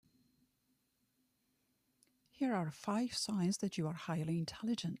Here are 5 signs that you are highly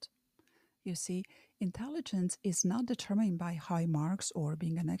intelligent. You see, intelligence is not determined by high marks or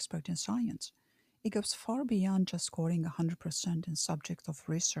being an expert in science. It goes far beyond just scoring 100% in subjects of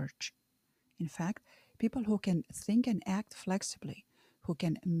research. In fact, people who can think and act flexibly, who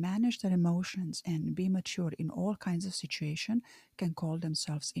can manage their emotions and be mature in all kinds of situations, can call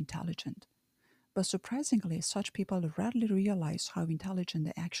themselves intelligent. But surprisingly, such people rarely realize how intelligent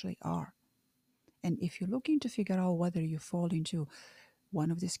they actually are. And if you're looking to figure out whether you fall into one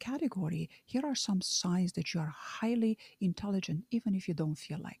of this category, here are some signs that you are highly intelligent, even if you don't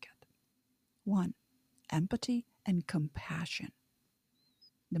feel like it. 1. Empathy and compassion.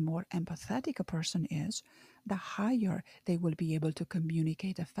 The more empathetic a person is, the higher they will be able to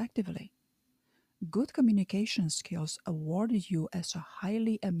communicate effectively. Good communication skills award you as a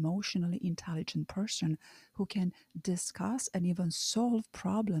highly emotionally intelligent person who can discuss and even solve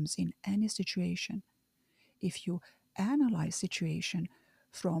problems in any situation. If you analyze situation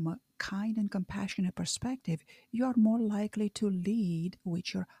from a kind and compassionate perspective, you are more likely to lead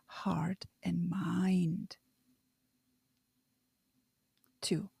with your heart and mind.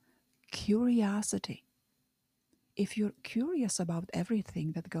 2. Curiosity. If you're curious about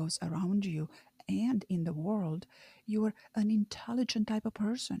everything that goes around you and in the world, you're an intelligent type of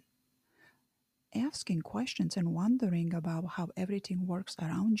person. Asking questions and wondering about how everything works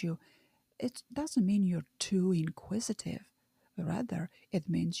around you, it doesn't mean you're too inquisitive. Rather, it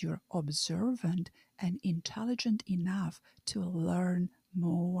means you're observant and intelligent enough to learn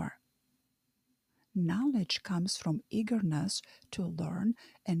more. Knowledge comes from eagerness to learn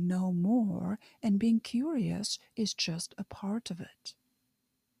and know more, and being curious is just a part of it.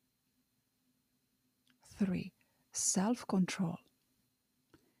 3. Self control.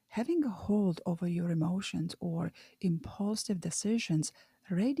 Having a hold over your emotions or impulsive decisions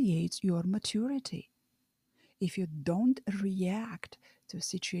radiates your maturity. If you don't react to a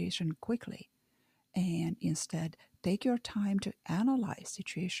situation quickly and instead take your time to analyze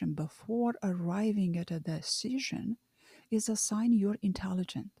situation before arriving at a decision, is a sign you're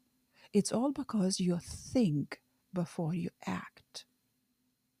intelligent. It's all because you think before you act.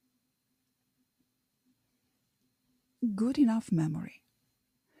 Good enough memory.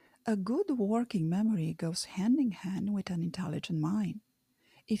 A good working memory goes hand in hand with an intelligent mind.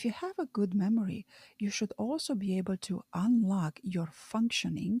 If you have a good memory, you should also be able to unlock your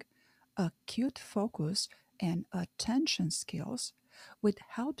functioning, acute focus, and attention skills, which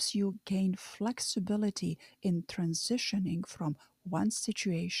helps you gain flexibility in transitioning from one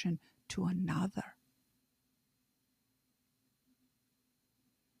situation to another.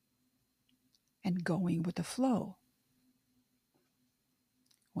 And going with the flow.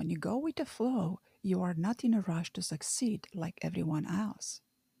 When you go with the flow, you are not in a rush to succeed like everyone else.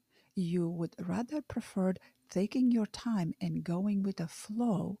 You would rather prefer taking your time and going with the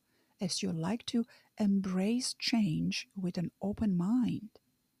flow, as you like to embrace change with an open mind.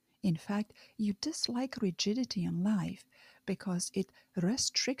 In fact, you dislike rigidity in life because it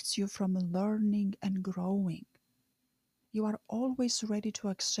restricts you from learning and growing. You are always ready to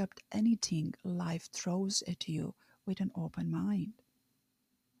accept anything life throws at you with an open mind.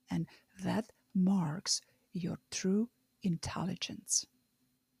 And that marks your true intelligence.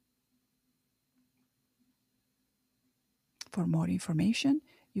 For more information,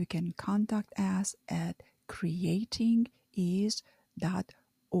 you can contact us at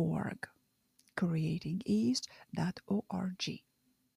creatingease.org. Creatingease.org.